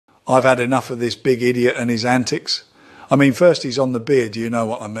I've had enough of this big idiot and his antics. I mean, first he's on the beer, do you know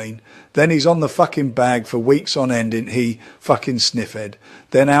what I mean? Then he's on the fucking bag for weeks on end, ain't he? Fucking sniffhead.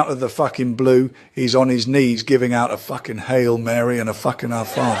 Then out of the fucking blue, he's on his knees giving out a fucking Hail Mary and a fucking Our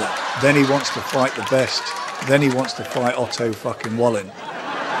Father. Then he wants to fight the best. Then he wants to fight Otto fucking Wallin.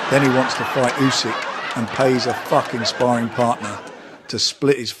 Then he wants to fight Usyk and pays a fucking sparring partner to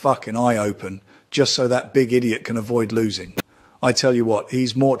split his fucking eye open just so that big idiot can avoid losing. I tell you what,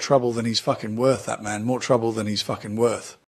 he's more trouble than he's fucking worth, that man. More trouble than he's fucking worth.